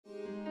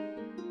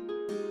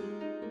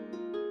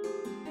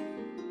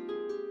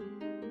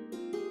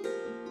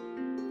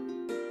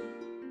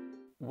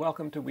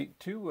Welcome to week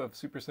 2 of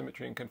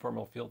supersymmetry and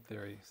conformal field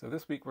theory. So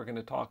this week we're going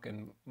to talk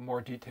in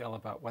more detail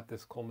about what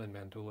this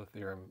Coleman-Mandula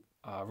theorem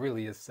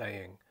really is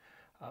saying.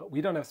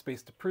 We don't have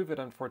space to prove it,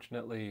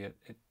 unfortunately.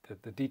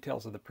 The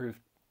details of the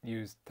proof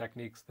use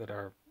techniques that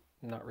are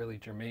not really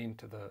germane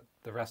to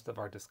the rest of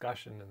our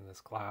discussion in this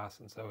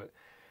class, and so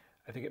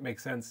I think it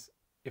makes sense,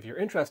 if you're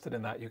interested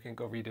in that, you can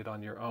go read it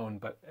on your own,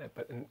 but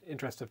in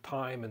interest of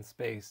time and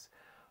space,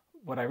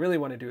 what I really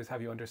want to do is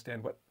have you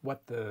understand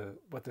what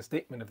the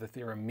statement of the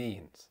theorem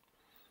means.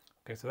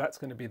 Okay, so that's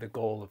going to be the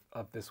goal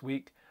of this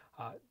week,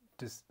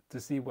 to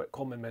see what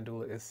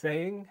Coleman-Mandula is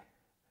saying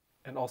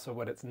and also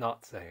what it's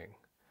not saying.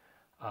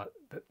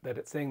 That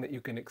it's saying that you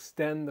can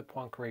extend the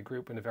Poincare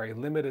group in a very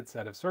limited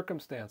set of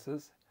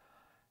circumstances,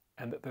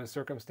 and that those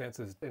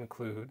circumstances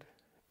include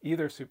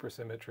either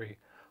supersymmetry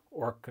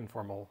or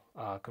conformal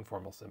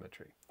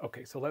symmetry.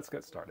 Okay, so let's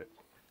get started.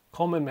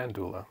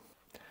 Coleman-Mandula.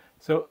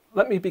 So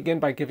let me begin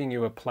by giving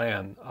you a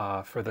plan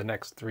for the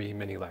next 3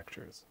 mini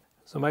lectures.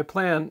 So my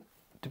plan,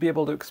 to be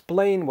able to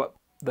explain what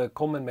the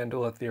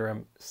Coleman-Mandula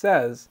theorem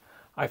says,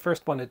 I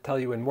first want to tell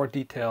you in more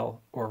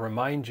detail, or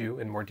remind you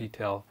in more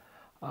detail,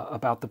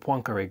 about the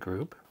Poincare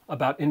group,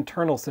 about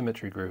internal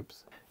symmetry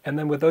groups, and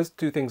then with those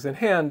two things in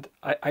hand,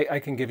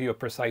 I can give you a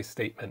precise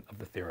statement of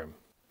the theorem.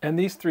 And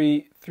these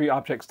three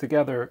objects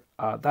together,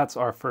 that's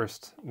our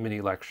first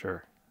mini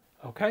lecture.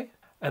 Okay?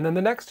 And then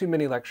the next 2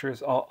 mini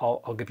lectures,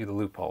 I'll give you the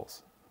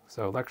loopholes.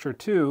 So lecture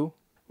 2,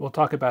 we'll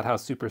talk about how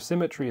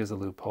supersymmetry is a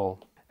loophole,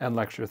 and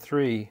lecture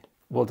 3,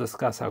 we'll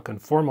discuss how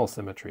conformal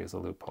symmetry is a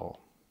loophole.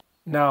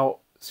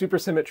 Now,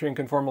 supersymmetry and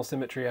conformal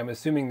symmetry, I'm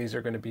assuming these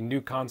are going to be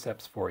new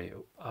concepts for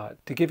you.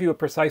 To give you a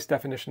precise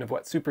definition of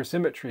what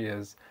supersymmetry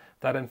is,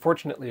 that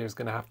unfortunately is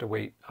going to have to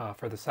wait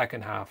for the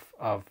second half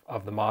of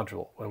the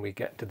module, when we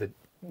get to the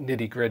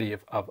nitty-gritty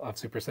of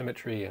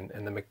supersymmetry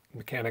and the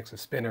mechanics of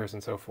spinors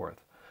and so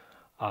forth.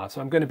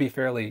 So I'm going to be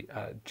fairly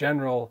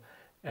general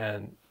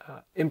and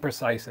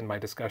imprecise in my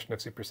discussion of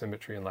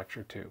supersymmetry in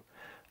lecture 2.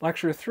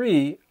 Lecture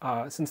 3,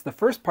 since the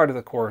first part of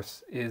the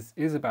course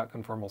is about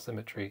conformal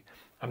symmetry,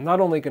 I'm not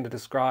only going to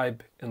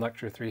describe in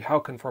lecture 3 how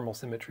conformal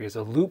symmetry is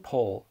a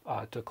loophole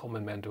to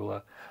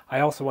Coleman-Mandula, I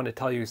also want to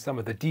tell you some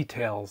of the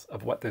details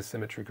of what this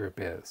symmetry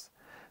group is.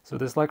 So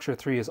this lecture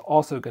 3 is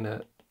also going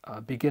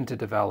to begin to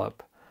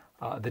develop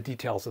the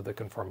details of the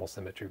conformal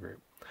symmetry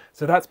group.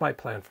 So that's my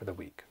plan for the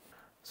week.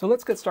 So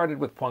let's get started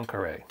with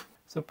Poincare.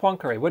 So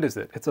Poincare, what is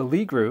it? It's a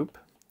Lie group,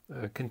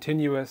 a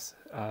continuous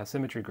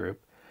symmetry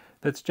group,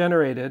 that's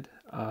generated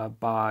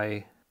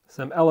by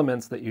some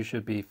elements that you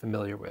should be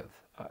familiar with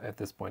at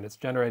this point. It's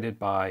generated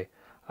by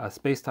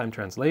space-time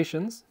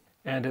translations,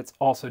 and it's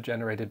also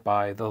generated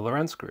by the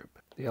Lorentz group,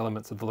 the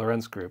elements of the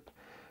Lorentz group,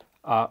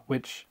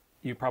 which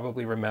you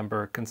probably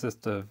remember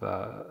consist of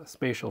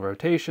spatial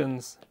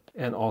rotations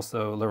and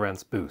also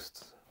Lorentz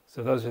boosts.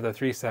 So those are the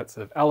 3 sets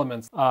of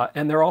elements,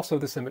 and they're also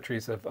the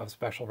symmetries of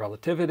special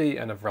relativity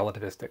and of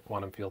relativistic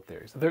quantum field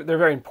theory. So they're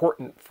very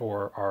important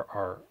for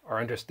our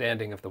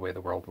understanding of the way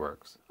the world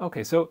works.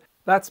 Okay, so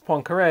that's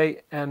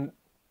Poincare, and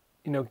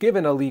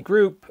given a Lie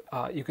group,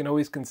 you can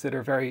always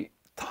consider very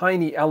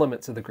tiny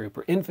elements of the group,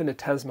 or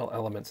infinitesimal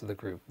elements of the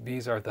group.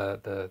 These are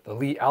the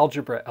Lie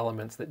algebra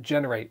elements that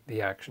generate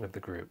the action of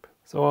the group.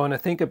 So I want to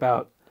think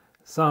about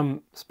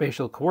some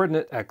spatial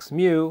coordinate x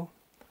mu.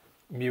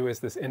 Mu is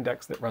this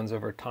index that runs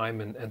over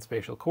time and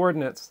spatial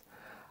coordinates.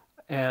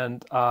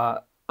 And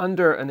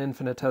under an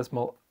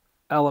infinitesimal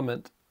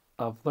element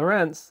of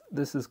Lorentz,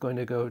 this is going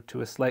to go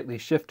to a slightly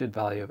shifted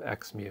value of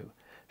x mu,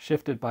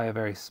 shifted by a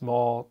very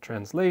small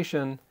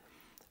translation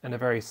and a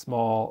very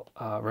small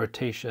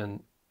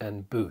rotation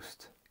and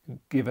boost,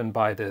 given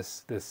by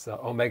this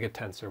omega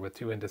tensor with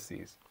 2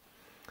 indices.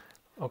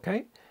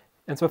 Okay?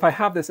 And so if I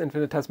have this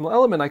infinitesimal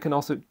element, I can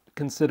also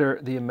consider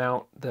the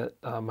amount that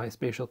my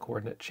spatial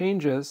coordinate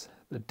changes,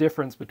 the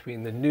difference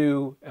between the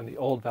new and the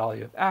old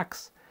value of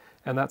x,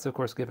 and that's of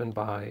course given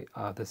by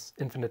this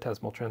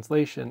infinitesimal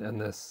translation and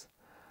this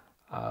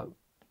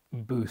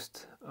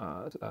boost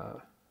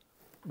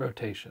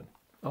rotation.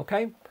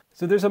 Okay,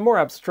 so there's a more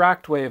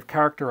abstract way of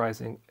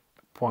characterizing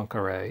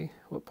Poincare.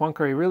 What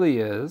Poincare really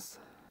is,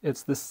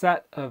 it's the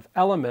set of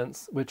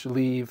elements which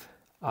leave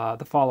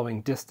the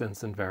following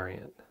distance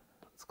invariant.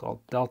 It's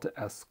called delta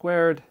s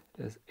squared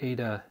is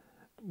eta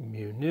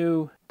mu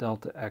nu,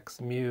 delta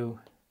x mu,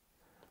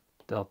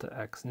 delta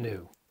x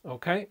nu.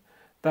 Okay,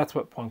 that's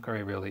what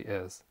Poincare really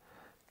is.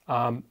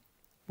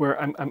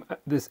 Where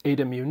this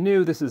eta mu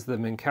nu, this is the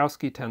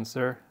Minkowski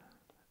tensor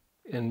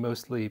in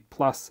mostly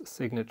plus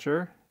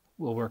signature.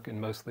 We'll work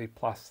in mostly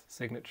plus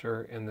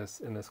signature in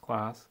this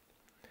class,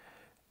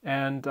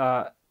 and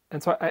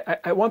so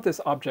I want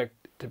this object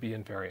to be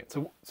invariant.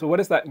 So what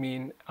does that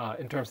mean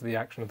in terms of the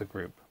action of the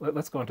group?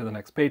 Let's go on to the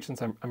next page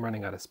since I'm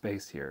running out of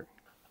space here.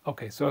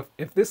 Okay, so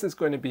if this is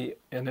going to be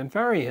an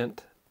invariant,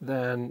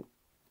 then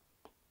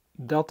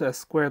delta s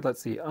squared,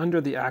 let's see,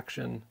 under the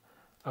action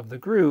of the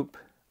group,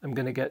 I'm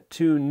going to get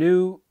 2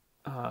 new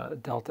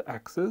delta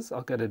x's.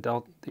 I'll get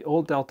the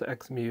old delta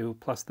x mu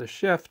plus the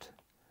shift,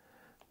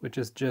 which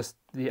is just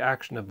the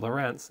action of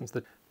Lorentz, since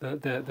the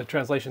the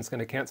translation is going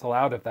to cancel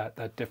out of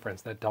that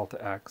difference, that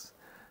delta x.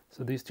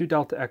 So these two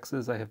delta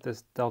x's, I have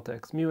this delta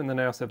x mu, and then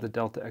I also have the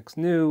delta x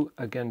nu,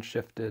 again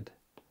shifted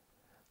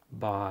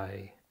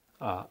by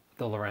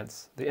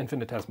the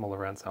infinitesimal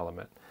Lorentz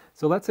element.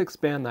 So let's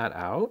expand that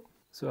out.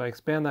 So I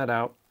expand that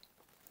out.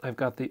 I've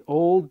got the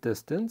old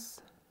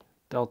distance,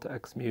 delta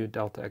x mu,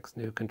 delta x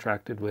nu,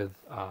 contracted with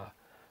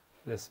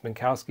this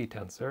Minkowski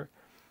tensor.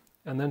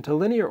 And then to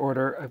linear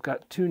order, I've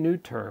got two new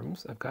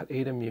terms. I've got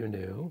eta mu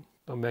nu,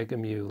 omega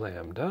mu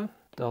lambda,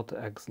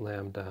 delta x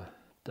lambda,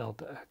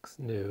 delta x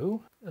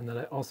nu. And then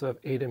I also have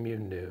eta mu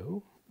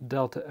nu,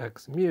 delta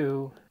x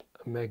mu,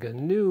 omega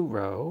nu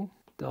rho,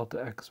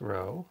 delta x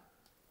rho.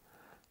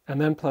 And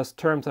then plus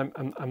terms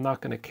I'm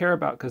not going to care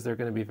about because they're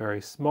going to be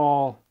very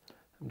small.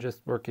 I'm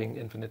just working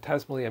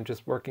infinitesimally. I'm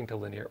just working to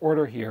linear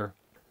order here.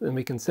 Then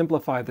we can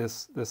simplify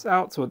this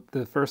out. So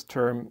the first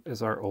term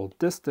is our old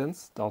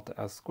distance, delta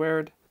s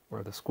squared,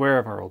 or the square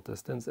of our old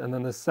distance. And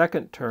then the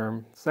second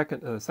term,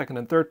 second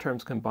and third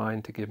terms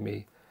combine to give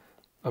me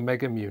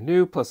omega mu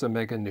nu plus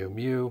omega nu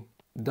mu,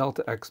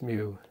 delta x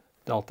mu,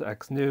 delta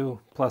x nu,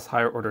 plus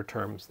higher order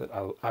terms that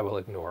I will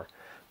ignore.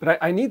 But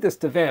I need this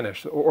to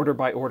vanish, order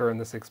by order in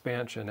this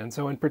expansion. And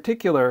so in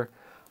particular,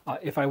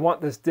 if I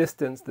want this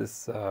distance,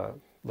 this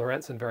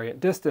Lorentz invariant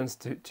distance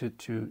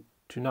to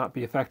not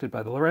be affected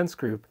by the Lorentz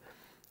group,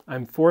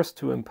 I'm forced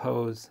to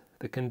impose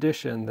the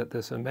condition that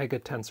this omega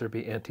tensor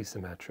be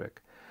antisymmetric,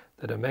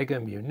 that omega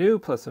mu nu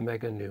plus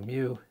omega nu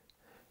mu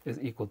is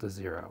equal to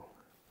 0.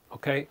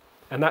 Okay?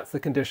 And that's the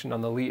condition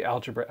on the Lie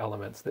algebra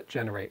elements that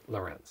generate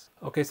Lorentz.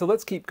 Okay, so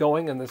let's keep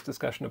going in this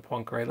discussion of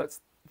Poincare. Let's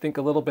think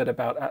a little bit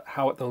about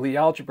how at the Lie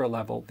algebra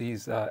level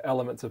these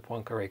elements of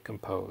Poincare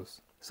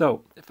compose.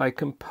 So if I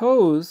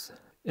compose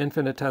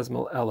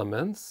infinitesimal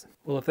elements,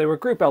 well, if they were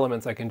group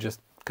elements, I can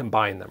just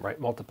combine them, right?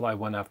 Multiply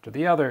one after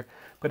the other.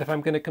 But if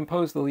I'm going to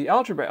compose the Lie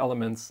algebra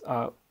elements,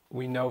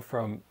 we know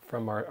from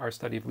our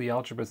study of Lie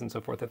algebras and so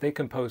forth that they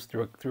compose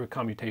through a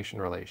commutation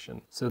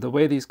relation. So the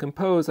way these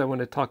compose, I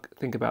want to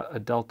think about a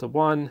delta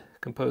 1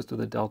 composed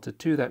with a delta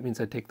 2. That means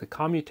I take the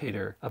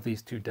commutator of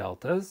these two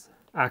deltas,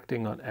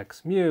 acting on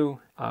x mu,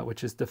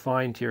 which is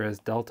defined here as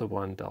delta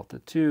 1, delta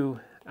 2,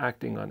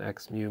 acting on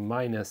x mu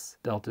minus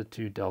delta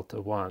 2, delta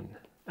 1,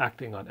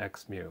 acting on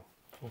x mu.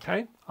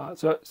 Okay,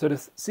 so to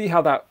see how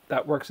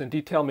that works in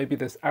detail, maybe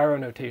this arrow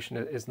notation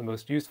is the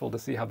most useful to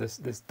see how this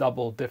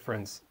double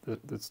difference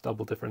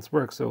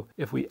works. So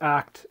if we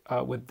act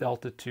with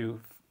delta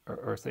 2,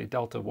 or say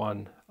delta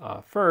 1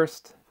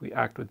 first, if we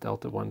act with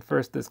delta 1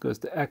 first, this goes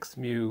to x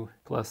mu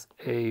plus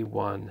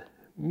a1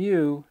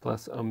 mu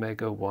plus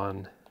omega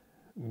 1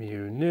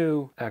 mu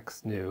nu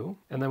x nu,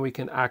 and then we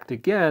can act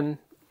again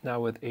now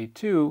with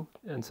a2,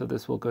 and so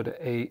this will go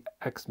to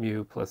ax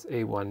mu plus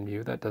a1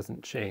 mu, that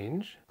doesn't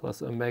change,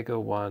 plus omega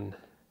 1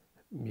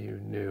 mu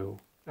nu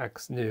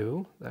x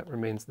nu, that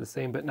remains the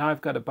same, but now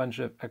I've got a bunch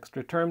of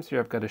extra terms here.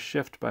 I've got a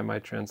shift by my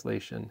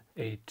translation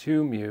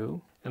a2 mu,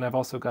 and I've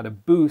also got a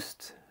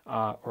boost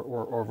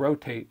or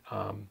rotate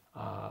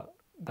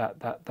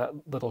that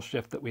little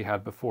shift that we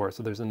had before.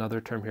 So there's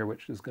another term here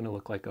which is going to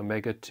look like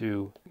omega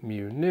 2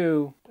 mu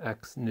nu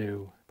x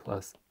nu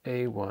plus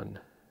a1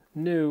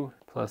 nu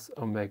plus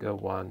omega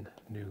 1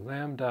 nu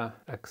lambda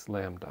x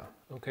lambda.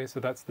 Okay, so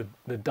that's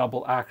the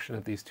double action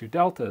of these two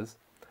deltas,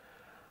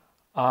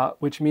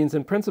 which means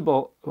in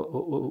principle,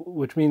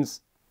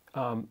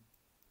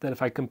 that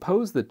if I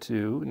compose the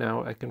two,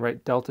 now I can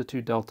write delta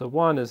 2, delta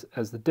 1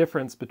 as the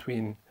difference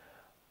between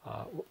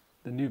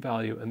the new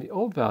value and the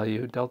old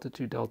value, delta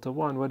 2, delta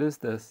 1. What is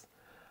this?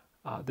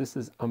 This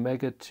is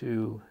omega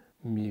 2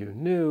 mu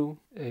nu,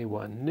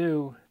 a1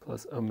 nu,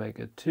 plus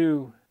omega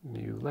 2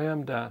 mu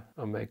lambda,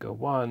 omega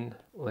 1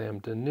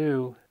 lambda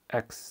nu,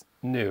 x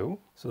nu.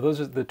 So those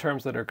are the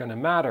terms that are going to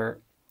matter.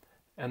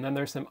 And then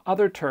there's some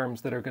other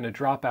terms that are going to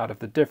drop out of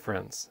the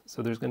difference.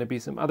 So there's going to be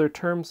some other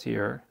terms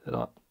here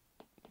that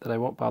I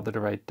won't bother to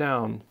write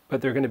down,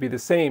 but they're going to be the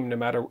same no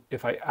matter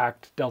if I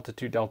act delta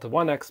 2, delta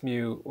 1 x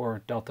mu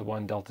or delta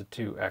 1, delta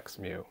 2 x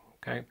mu.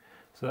 Okay,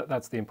 so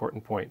that's the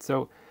important point.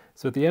 So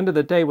at the end of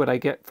the day, what I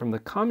get from the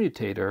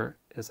commutator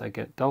is I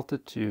get delta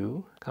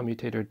 2,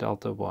 commutator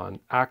delta 1,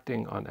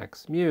 acting on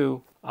x mu.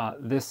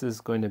 This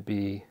is going to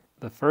be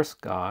the first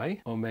guy,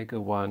 omega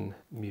 1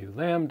 mu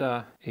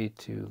lambda,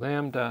 a2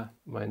 lambda,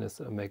 minus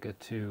omega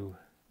 2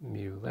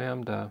 mu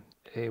lambda,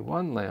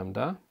 a1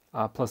 lambda,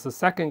 plus the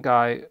second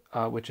guy,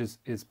 which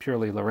is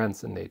purely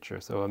Lorentz in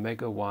nature. So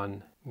omega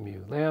 1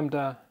 mu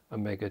lambda,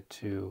 omega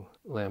 2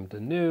 lambda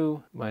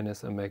nu,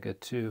 minus omega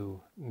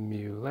 2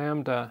 mu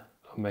lambda,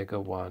 omega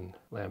 1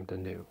 lambda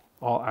nu,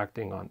 all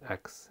acting on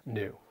x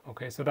nu.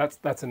 Okay, so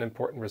that's an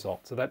important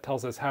result. So that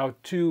tells us how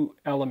two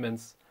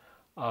elements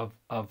of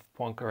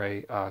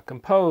Poincare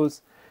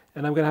compose,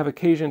 and I'm going to have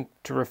occasion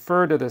to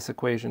refer to this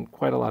equation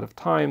quite a lot of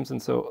times,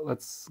 and so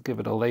let's give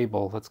it a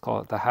label. Let's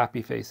call it the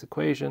happy face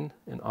equation,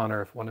 in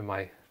honor of one of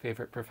my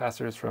favorite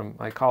professors from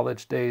my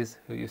college days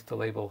who used to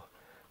label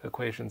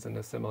equations in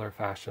a similar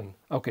fashion.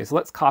 Okay, so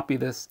let's copy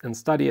this and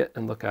study it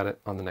and look at it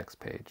on the next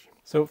page.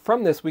 So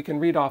from this, we can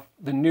read off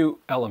the new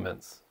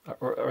elements,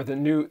 or the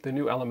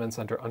new elements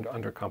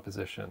under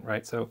composition,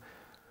 right? So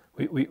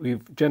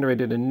we've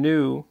generated a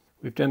new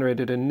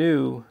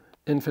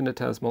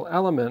infinitesimal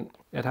element.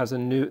 It has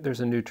there's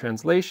a new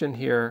translation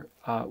here,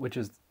 which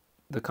is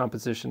the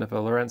composition of a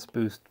Lorentz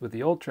boost with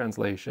the old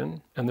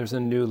translation. And there's a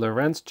new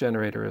Lorentz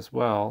generator as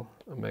well,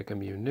 omega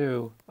mu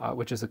nu,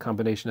 which is a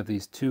combination of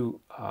these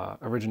two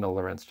original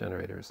Lorentz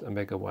generators,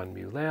 omega 1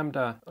 mu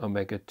lambda,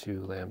 omega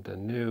 2 lambda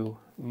nu,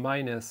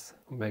 minus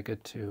omega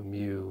 2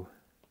 mu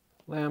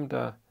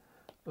lambda,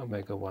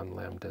 omega 1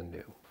 lambda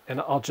nu. And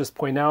I'll just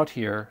point out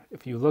here,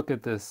 if you look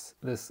at this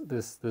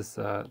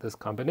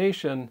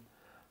combination,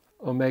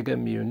 omega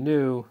mu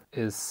nu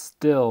is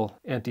still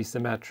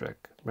antisymmetric.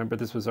 Remember,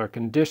 this was our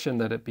condition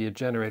that it be a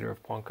generator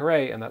of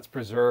Poincare, and that's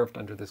preserved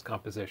under this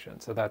composition.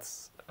 So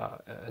that's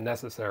a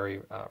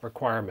necessary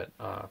requirement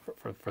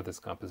for this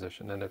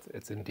composition, and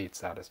it's indeed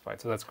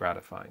satisfied. So that's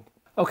gratifying.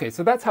 Okay,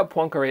 so that's how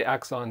Poincare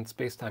acts on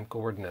space-time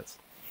coordinates.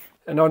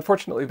 And now,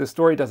 unfortunately, the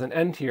story doesn't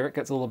end here. It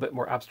gets a little bit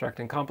more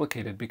abstract and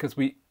complicated because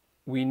we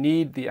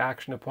need the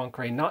action of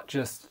Poincare not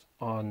just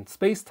on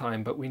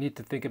space-time, but we need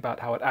to think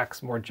about how it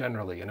acts more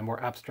generally in a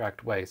more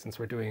abstract way. Since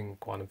we're doing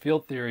quantum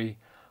field theory,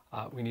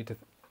 we need to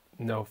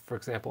know, for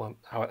example,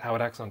 how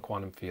it acts on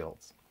quantum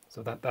fields.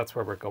 So that's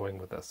where we're going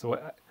with this. So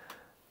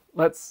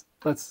let's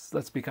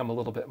become a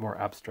little bit more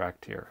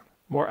abstract here,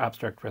 more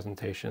abstract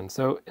presentation.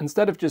 So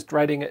instead of just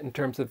writing it in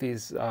terms of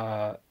these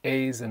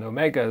A's and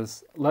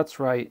omegas, let's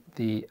write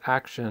the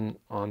action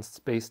on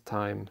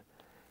space-time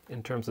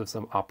in terms of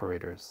some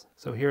operators.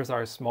 So here's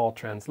our small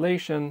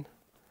translation,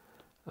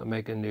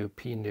 omega nu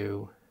p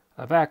nu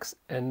of x,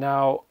 and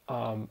now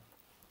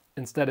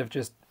instead of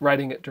just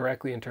writing it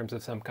directly in terms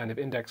of some kind of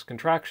index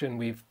contraction,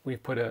 we've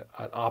put an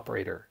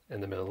operator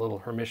in the middle, a little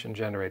Hermitian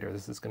generator.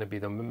 This is going to be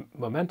the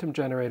momentum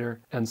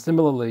generator. And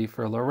similarly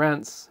for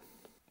Lorentz,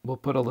 we'll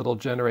put a little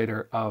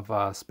generator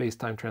of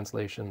space-time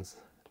translations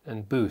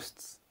and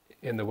boosts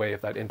in the way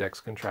of that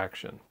index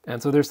contraction.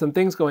 And so there's some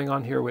things going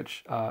on here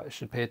which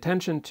should pay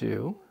attention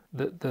to.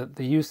 The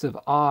use of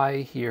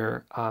I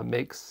here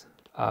makes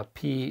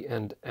P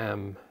and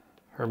M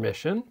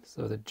Hermitian.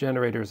 So the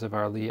generators of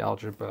our Lie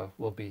algebra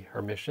will be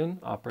Hermitian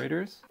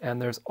operators.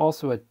 And there's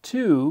also a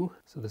 2,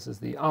 so this is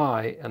the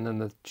I, and then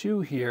the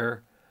 2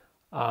 here,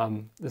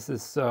 this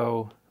is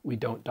so we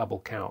don't double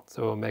count.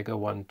 So omega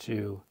 1,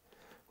 2,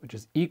 which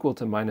is equal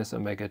to minus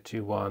omega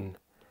 2, 1,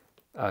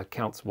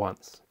 counts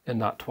once and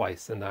not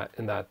twice in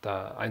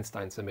that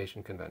Einstein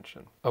summation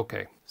convention.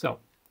 Okay, so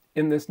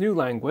in this new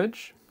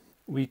language,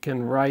 we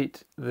can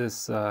write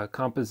this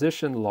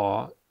composition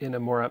law in a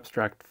more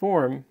abstract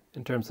form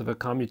in terms of a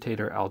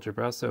commutator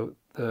algebra. So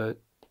the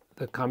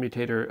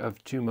commutator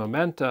of two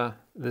momenta,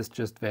 this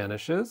just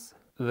vanishes.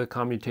 The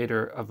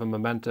commutator of a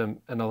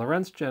momentum and a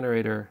Lorentz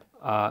generator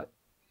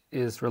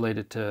is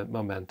related to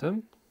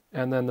momentum.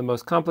 And then the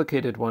most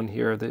complicated one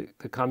here, the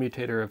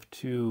commutator of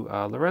two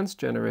Lorentz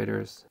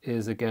generators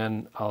is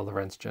again a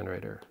Lorentz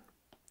generator.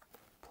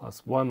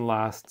 Plus one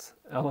last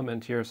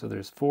element here, so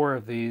there's 4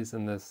 of these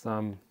in this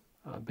sum.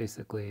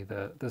 Basically,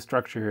 the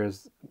structure here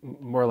is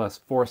more or less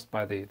forced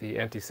by the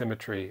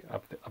antisymmetry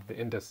of the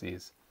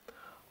indices.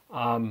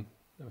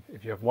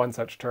 If you have one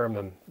such term,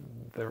 then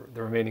the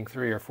remaining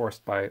 3 are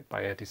forced by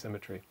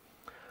antisymmetry.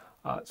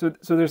 So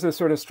there's this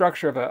sort of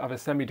structure of a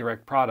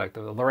semi-direct product.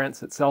 The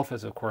Lorentz itself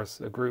is, of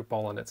course, a group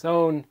all on its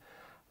own.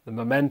 The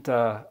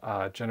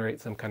momenta generate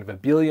some kind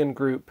of abelian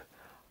group.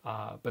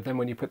 But then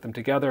when you put them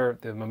together,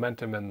 the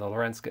momentum and the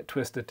Lorentz get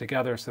twisted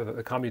together so that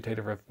the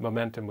commutator of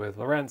momentum with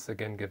Lorentz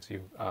again gives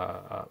you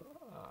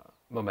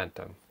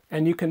momentum.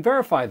 And you can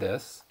verify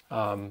this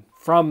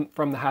from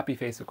the happy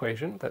face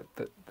equation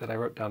that I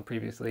wrote down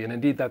previously. And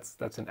indeed,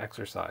 that's an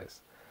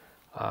exercise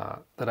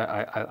that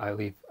I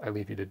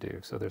leave you to do.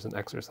 So there's an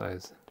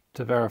exercise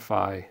to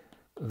verify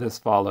this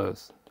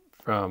follows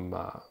from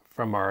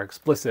our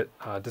explicit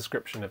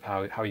description of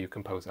how you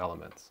compose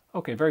elements.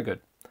 Okay, very good.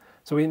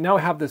 So we now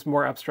have this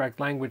more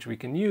abstract language we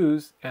can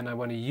use, and I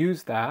want to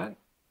use that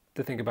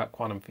to think about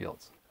quantum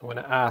fields. I want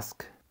to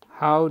ask,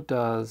 how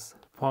does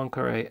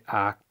Poincare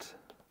act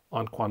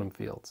on quantum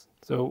fields?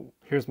 So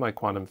here's my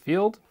quantum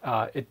field.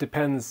 It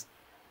depends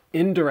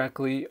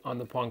indirectly on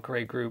the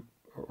Poincare group,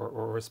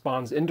 or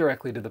responds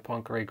indirectly to the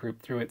Poincare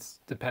group through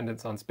its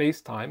dependence on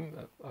space-time.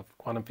 A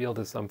quantum field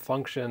is some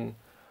function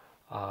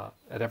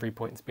at every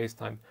point in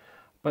space-time.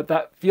 But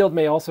that field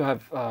may also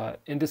have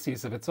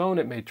indices of its own.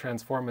 It may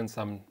transform in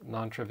some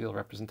non-trivial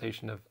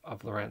representation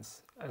of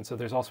Lorentz. And so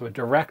there's also a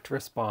direct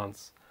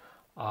response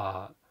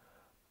to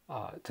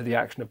the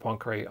action of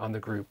Poincare on the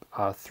group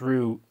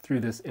through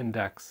this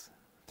index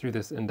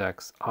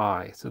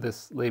I. So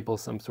this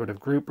labels some sort of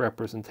group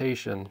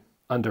representation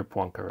under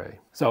Poincare.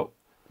 So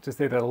to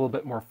say that a little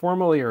bit more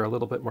formally or a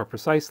little bit more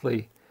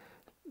precisely,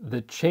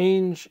 the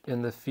change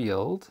in the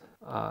field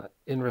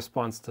in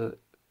response to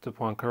to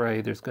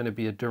Poincaré, there's going to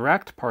be a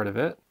direct part of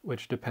it,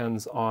 which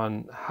depends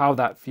on how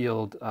that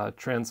field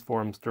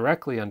transforms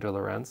directly under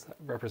Lorentz,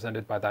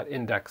 represented by that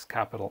index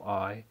capital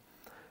I.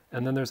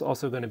 And then there's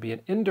also going to be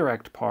an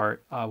indirect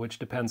part, which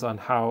depends on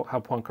how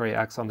Poincaré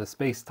acts on the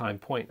space-time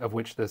point of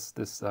which this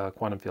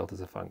quantum field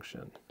is a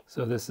function.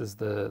 So this is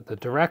the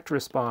direct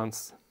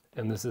response,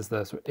 and this is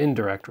the sort of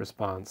indirect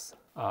response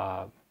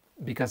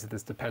because of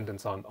this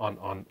dependence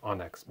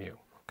on x mu.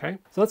 Okay,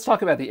 so let's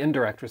talk about the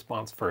indirect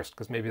response first,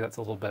 because maybe that's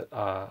a little bit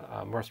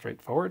more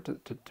straightforward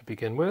to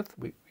begin with.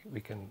 We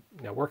can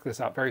work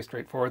this out very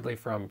straightforwardly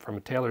from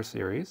a Taylor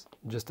series,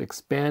 just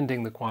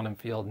expanding the quantum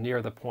field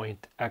near the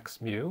point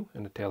x mu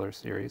in the Taylor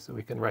series. So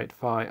we can write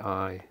phi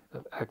I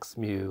of x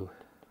mu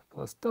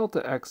plus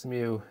delta x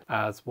mu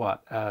as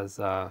what? As,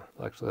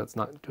 actually let's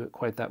not do it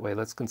quite that way.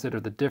 Let's consider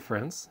the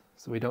difference.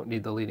 So we don't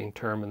need the leading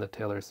term in the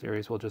Taylor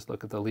series. We'll just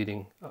look at the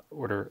leading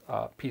order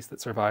piece that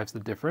survives the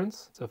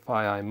difference. So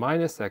phi I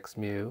minus x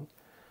mu.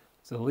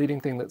 So the leading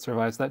thing that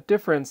survives that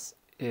difference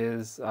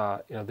is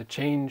the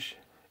change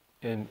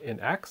in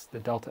x, the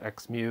delta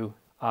x mu,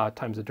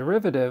 times the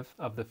derivative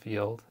of the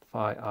field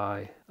phi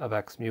I of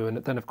x mu. And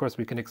then of course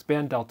we can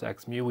expand delta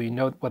x mu. We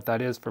know what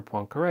that is for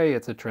Poincaré.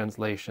 It's a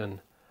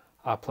translation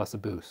plus a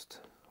boost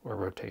or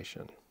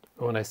rotation.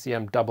 When I see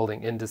I'm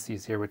doubling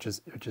indices here, which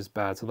is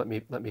bad, so let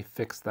me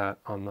fix that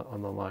on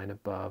the line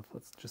above.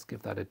 Let's just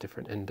give that a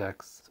different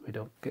index so we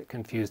don't get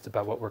confused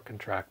about what we're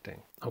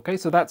contracting. Okay,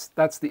 so that's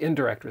the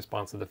indirect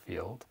response of the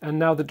field. And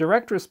now the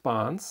direct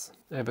response,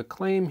 I have a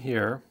claim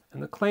here,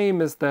 and the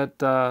claim is that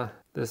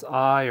this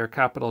I, or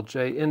capital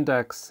J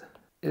index,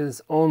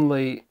 is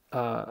only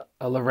a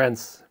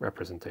Lorentz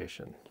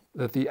representation.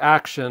 That the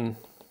action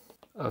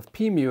of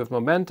p mu, of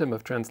momentum,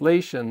 of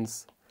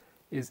translations,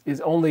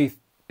 is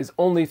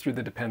only through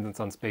the dependence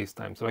on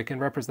space-time. So I can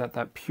represent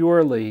that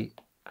purely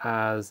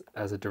as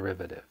a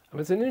derivative. I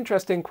mean, it's an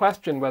interesting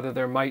question whether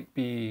there might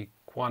be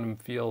quantum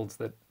fields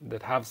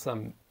that have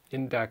some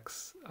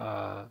index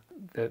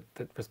that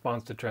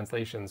responds to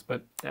translations,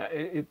 but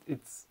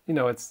it's in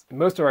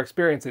most of our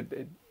experience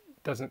it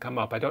doesn't come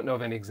up. I don't know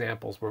of any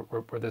examples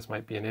where this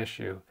might be an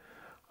issue.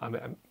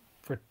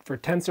 For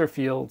tensor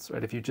fields,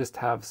 right, if you just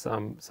have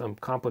some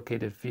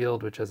complicated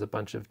field which has a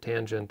bunch of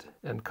tangent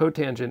and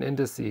cotangent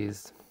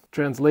indices,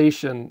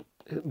 translation,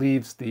 it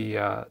leaves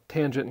the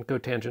tangent and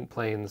cotangent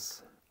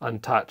planes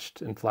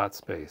untouched in flat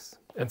space.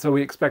 And so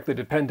we expect the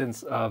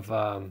dependence of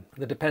the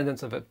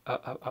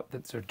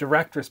sort of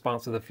direct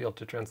response of the field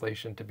to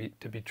translation to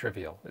be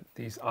trivial.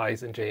 These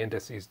i's and j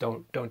indices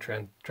don't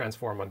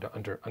transform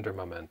under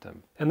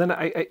momentum. And then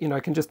I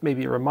can just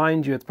maybe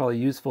remind you, it's probably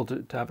useful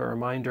to have a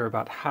reminder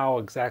about how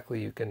exactly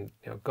you can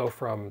go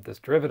from this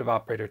derivative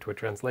operator to a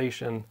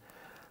translation.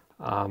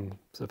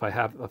 So if I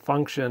have a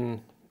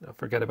function,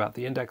 forget about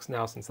the index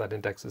now, since that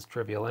index is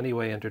trivial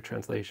anyway under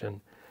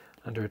translation.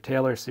 Under a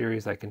Taylor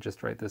series, I can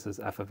just write this as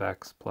f of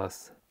x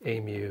plus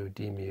a mu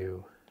d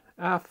mu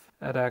f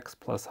at x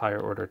plus higher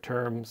order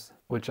terms,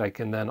 which I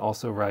can then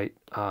also write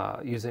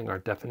using our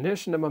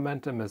definition of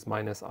momentum as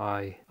minus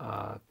I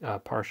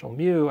partial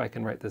mu. I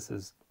can write this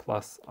as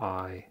plus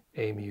I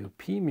a mu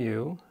p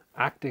mu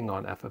acting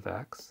on f of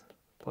x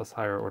plus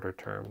higher order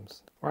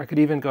terms. Or I could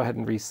even go ahead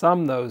and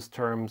resum those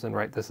terms and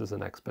write this as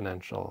an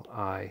exponential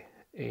I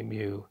a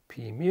mu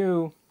p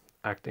mu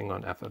acting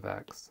on f of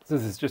x.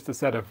 This is just a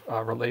set of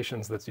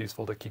relations that's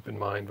useful to keep in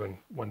mind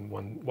when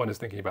one is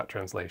thinking about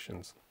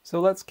translations. So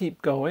let's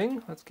keep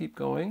going.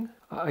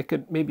 I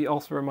could maybe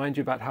also remind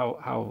you about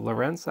how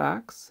Lorentz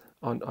acts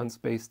on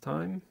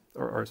space-time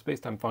or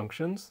space-time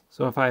functions.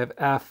 So if I have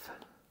f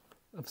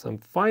of some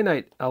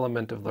finite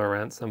element of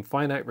Lorentz, some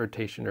finite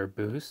rotation or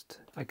boost,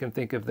 I can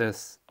think of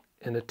this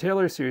in a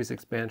Taylor series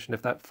expansion.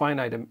 If that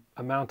finite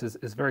amount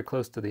is very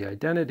close to the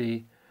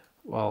identity,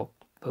 well,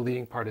 the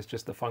leading part is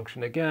just the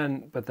function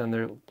again, but then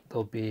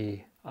there'll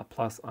be a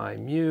plus I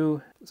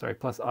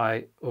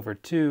over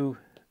 2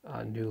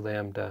 nu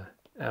lambda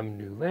m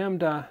nu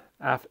lambda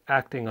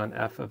acting on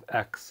f of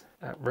x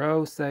at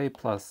rho, say,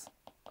 plus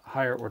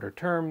higher order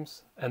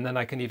terms. And then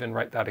I can even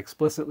write that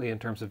explicitly in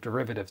terms of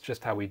derivatives,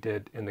 just how we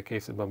did in the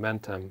case of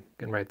momentum.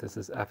 I can write this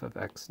as f of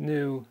x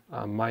nu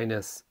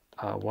minus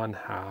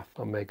 1/2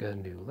 omega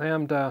nu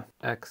lambda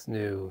x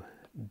nu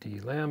d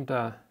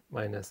lambda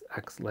minus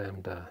x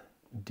lambda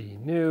d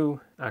nu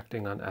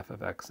acting on f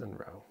of x in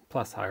rho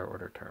plus higher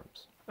order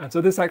terms. And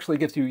so this actually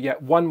gives you yet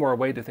one more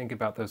way to think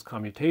about those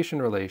commutation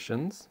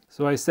relations.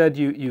 So I said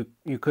you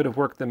could have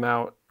worked them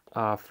out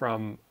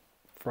from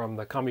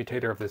the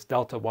commutator of this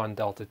delta 1,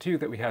 delta 2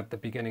 that we had at the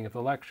beginning of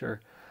the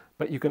lecture,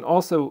 but you can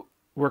also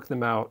work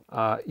them out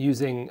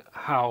using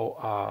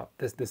how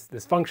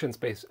this function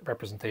space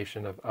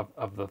representation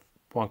of the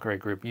Poincaré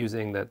group,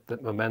 using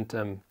that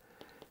momentum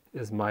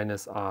is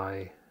minus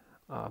I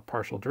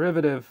partial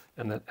derivative,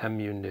 and that m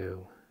mu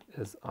nu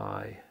is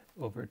I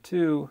over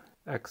 2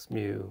 x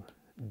mu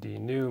d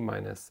nu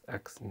minus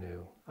x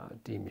nu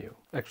d mu.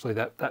 Actually,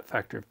 that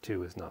factor of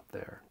 2 is not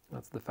there.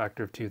 That's the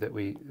factor of 2 that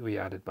we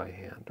added by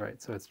hand,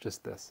 right? So it's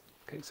just this.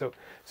 Okay, so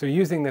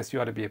using this, you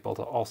ought to be able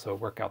to also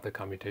work out the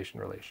commutation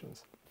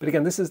relations. But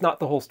again, this is not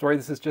the whole story.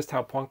 This is just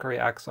how Poincaré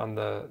acts on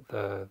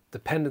the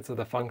dependence of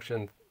the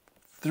function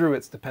through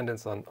its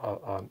dependence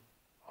on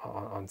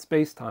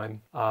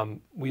space-time.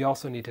 We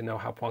also need to know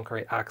how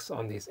Poincaré acts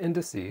on these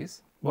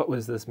indices. What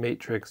was this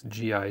matrix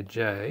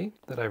Gij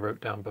that I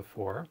wrote down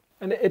before?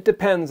 And it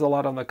depends a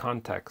lot on the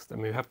context. I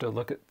mean, we have to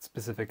look at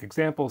specific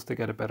examples to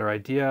get a better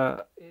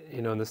idea.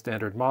 You know, in the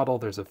standard model,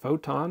 there's a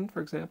photon,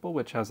 for example,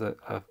 which has a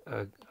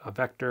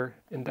vector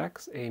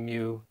index, a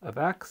mu of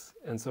x.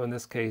 And so in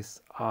this case,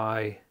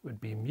 I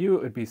would be mu.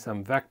 It would be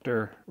some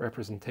vector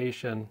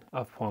representation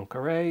of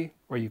Poincaré.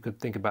 Or you could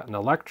think about an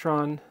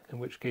electron, in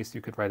which case you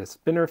could write a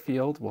spinor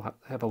field. We'll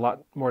have a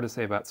lot more to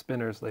say about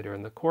spinors later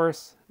in the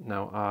course.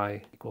 Now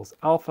I equals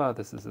alpha.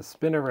 This is a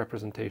spinor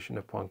representation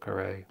of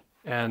Poincaré.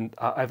 And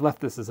I've left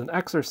this as an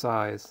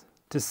exercise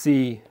to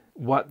see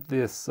what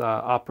this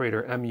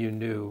operator mu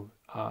nu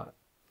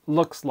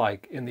looks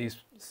like in these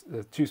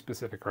two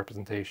specific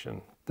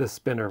representation, the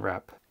spinor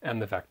rep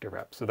and the vector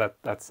rep. So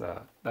that's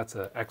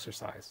an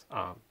exercise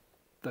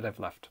that I've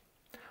left.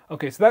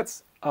 Okay, so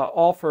that's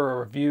all for a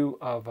review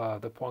of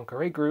the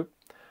Poincaré group.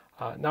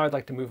 Now I'd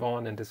like to move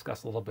on and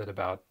discuss a little bit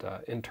about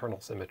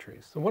internal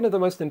symmetries. So one of the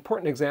most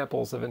important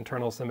examples of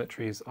internal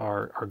symmetries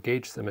are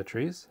gauge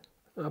symmetries.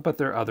 But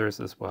there are others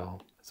as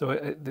well.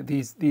 So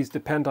these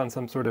depend on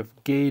some sort of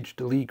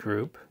gauged Lie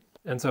group.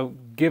 And so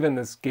given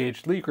this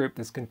gauged Lie group,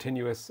 this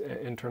continuous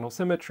internal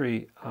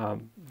symmetry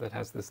that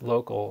has this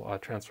local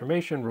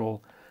transformation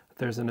rule,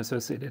 there's an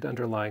associated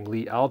underlying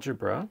Lie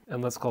algebra,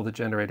 and let's call the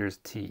generators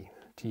T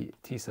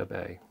sub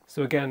A.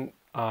 So again,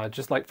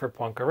 just like for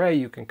Poincaré,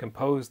 you can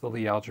compose the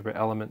Lie algebra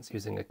elements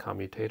using a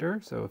commutator.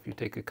 So if you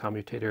take a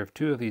commutator of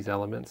two of these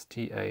elements,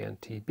 Ta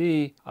and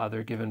Tb,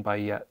 they're given by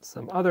yet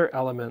some other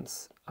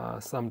elements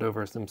summed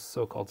over some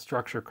so-called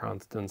structure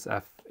constants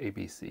F, A,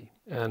 B, C.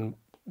 And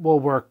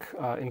we'll work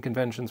in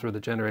conventions where the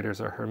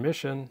generators are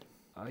Hermitian.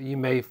 You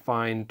may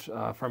find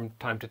from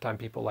time to time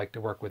people like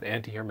to work with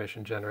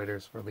anti-Hermitian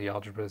generators for Lie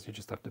algebras. You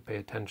just have to pay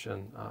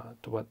attention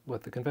to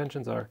what the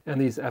conventions are. And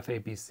these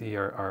FABC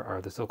are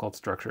the so-called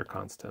structure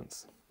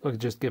constants. Look,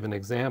 just give an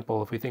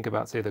example. If we think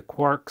about, say, the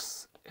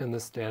quarks in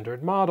the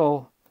standard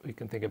model, we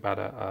can think about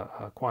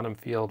a quantum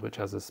field which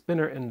has a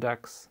spinor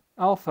index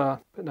alpha,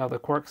 but now the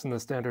quarks in the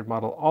standard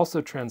model also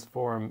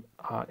transform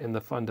in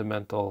the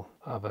fundamental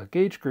of a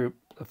gauge group,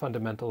 the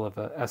fundamental of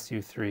a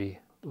SU3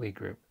 Lie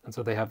group. And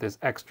so they have this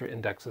extra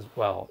index as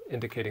well,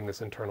 indicating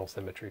this internal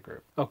symmetry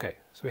group. Okay,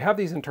 so we have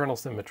these internal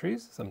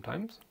symmetries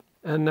sometimes.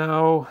 And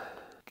now,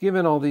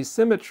 given all these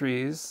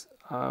symmetries,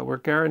 we're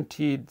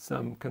guaranteed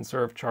some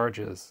conserved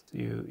charges.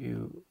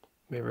 You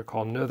may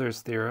recall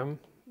Noether's theorem,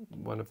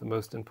 one of the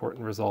most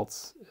important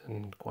results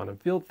in quantum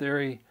field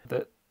theory,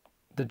 that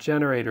the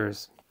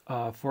generators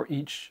for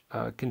each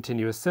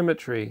continuous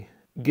symmetry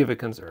give a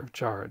conserved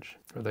charge,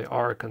 or they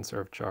are a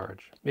conserved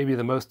charge. Maybe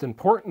the most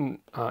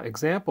important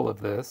example of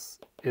this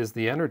is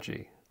the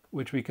energy,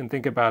 which we can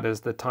think about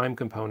as the time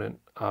component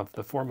of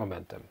the form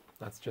momentum.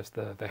 That's just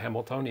the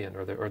Hamiltonian,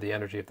 or the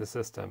energy of the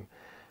system.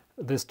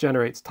 This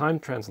generates time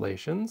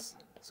translations.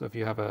 So if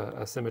you have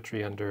a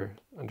symmetry under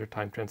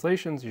time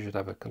translations, you should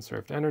have a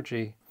conserved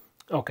energy.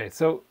 Okay,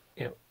 so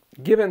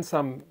given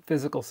some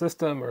physical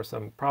system or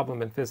some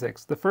problem in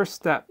physics, the first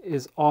step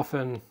is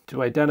often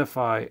to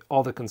identify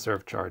all the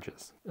conserved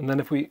charges. And then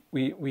if we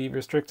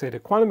restrict, say, to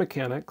quantum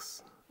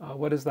mechanics,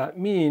 what does that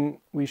mean?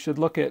 We should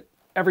look at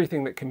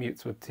everything that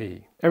commutes with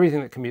T,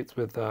 everything that commutes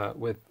with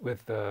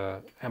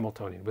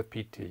Hamiltonian, with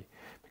PT.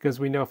 Because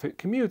we know if it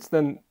commutes,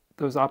 then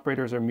those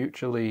operators are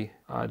mutually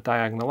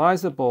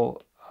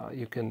diagonalizable.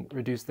 You can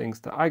reduce things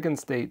to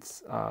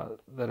eigenstates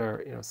that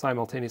are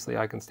simultaneously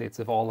eigenstates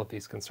of all of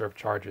these conserved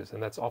charges,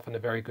 and that's often a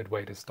very good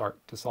way to start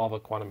to solve a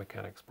quantum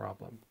mechanics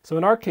problem. So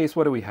in our case,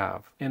 what do we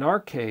have? In our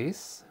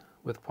case,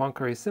 with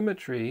Poincaré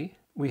symmetry,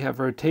 we have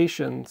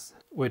rotations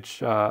which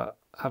have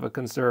a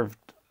conserved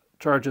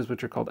charges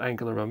which are called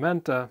angular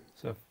momenta.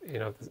 So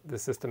if the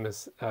system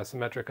is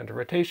symmetric under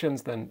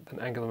rotations, then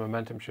angular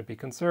momentum should be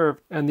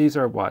conserved. And these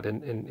are what?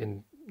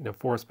 In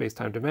 4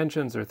 space-time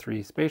dimensions or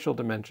 3 spatial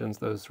dimensions,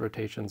 those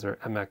rotations are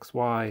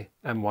mxy,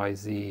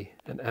 myz,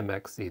 and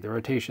mxz. The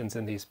rotations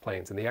in these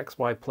planes, in the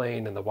xy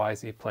plane, and the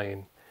yz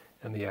plane,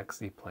 and the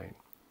xz plane.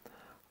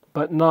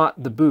 But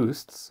not the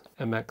boosts,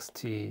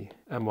 mxt,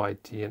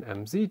 myt, and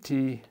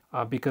mzt,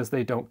 because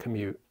they don't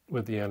commute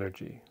with the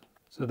energy.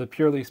 So the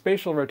purely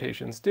spatial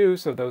rotations do,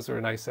 so those are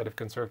a nice set of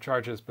conserved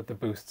charges, but the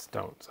boosts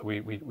don't, so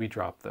we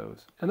drop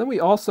those. And then we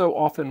also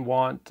often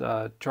want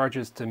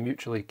charges to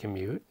mutually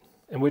commute,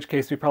 in which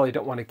case we probably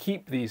don't want to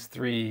keep these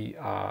 3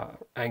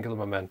 angular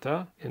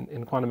momenta.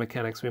 In quantum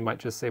mechanics, we might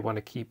just say want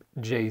to keep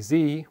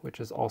Jz, which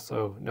is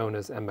also known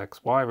as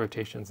mxy,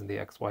 rotations in the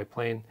xy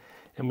plane.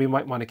 And we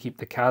might want to keep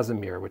the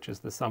Casimir, which is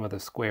the sum of the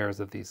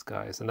squares of these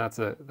guys. And that's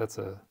the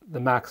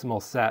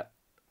maximal set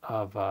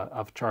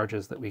of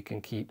charges that we can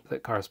keep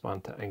that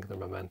correspond to angular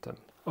momentum.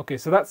 Okay,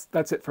 so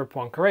that's it for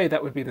Poincaré.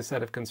 That would be the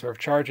set of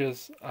conserved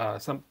charges.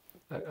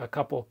 a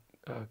couple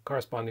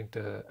corresponding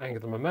to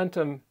angular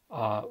momentum.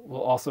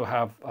 We'll also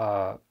have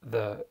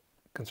the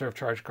conserved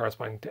charge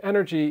corresponding to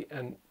energy,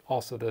 and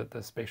also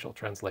the spatial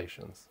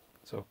translations.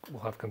 So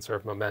we'll have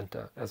conserved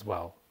momenta as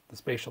well, the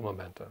spatial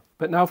momenta.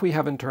 But now if we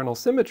have internal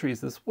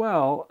symmetries as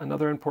well,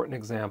 another important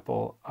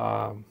example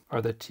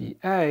are the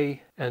TA,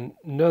 and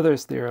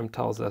Noether's theorem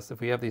tells us if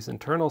we have these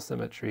internal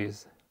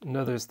symmetries,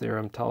 Noether's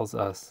theorem tells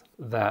us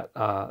that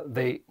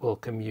they will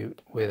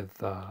commute with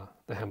the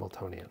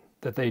Hamiltonian,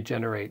 that they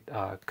generate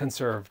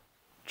conserved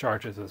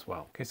charges as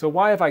well. Okay, so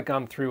why have I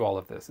gone through all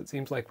of this? It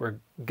seems like we're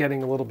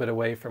getting a little bit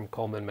away from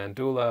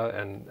Coleman-Mandula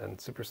and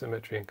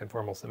supersymmetry and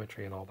conformal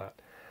symmetry and all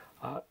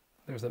that.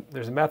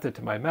 There's a method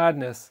to my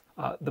madness.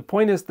 The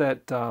point is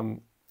that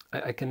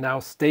I can now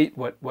state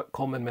what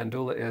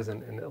Coleman-Mandula is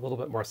in a little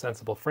bit more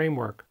sensible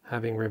framework,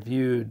 having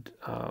reviewed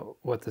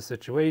what the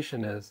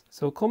situation is.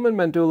 So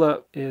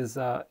Coleman-Mandula is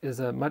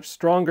a much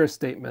stronger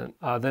statement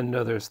than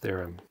Noether's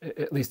theorem,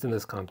 at least in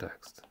this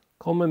context.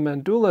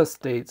 Coleman-Mandula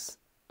states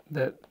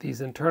that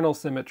these internal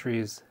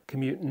symmetries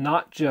commute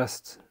not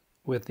just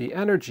with the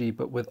energy,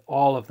 but with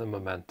all of the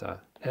momenta,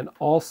 and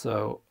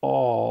also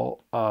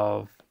all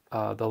of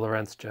the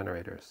Lorentz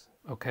generators,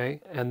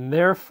 okay? And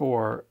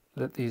therefore,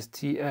 that these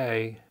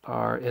TA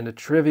are in a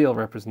trivial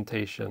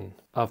representation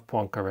of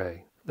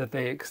Poincaré, that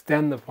they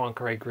extend the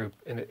Poincaré group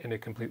in a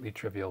completely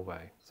trivial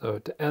way. So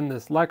to end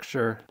this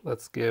lecture,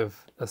 let's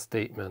give a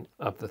statement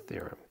of the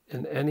theorem.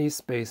 In any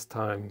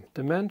space-time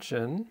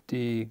dimension,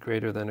 d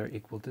greater than or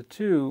equal to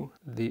 2,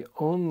 the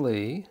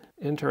only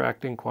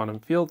interacting quantum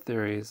field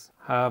theories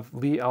have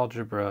Lie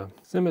algebra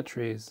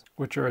symmetries,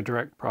 which are a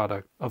direct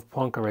product of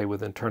Poincaré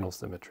with internal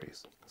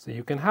symmetries. So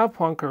you can have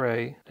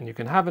Poincaré and you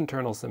can have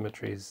internal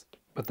symmetries,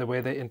 but the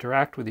way they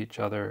interact with each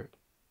other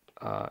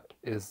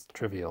is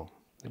trivial.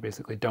 They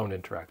basically don't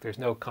interact. There's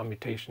no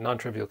commutation,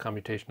 non-trivial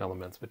commutation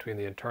elements between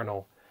the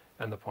internal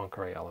and the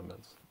Poincaré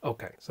elements.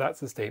 Okay, so that's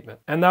the statement.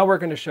 And now we're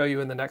going to show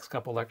you in the next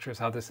couple lectures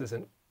how this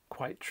isn't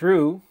quite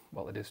true.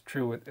 Well, it is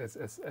true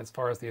as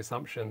far as the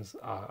assumptions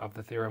of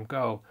the theorem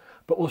go,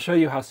 but we'll show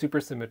you how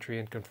supersymmetry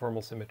and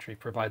conformal symmetry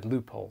provide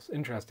loopholes,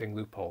 interesting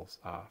loopholes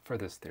for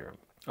this theorem.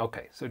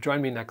 Okay, so join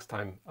me next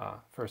time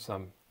for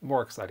some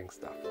more exciting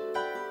stuff.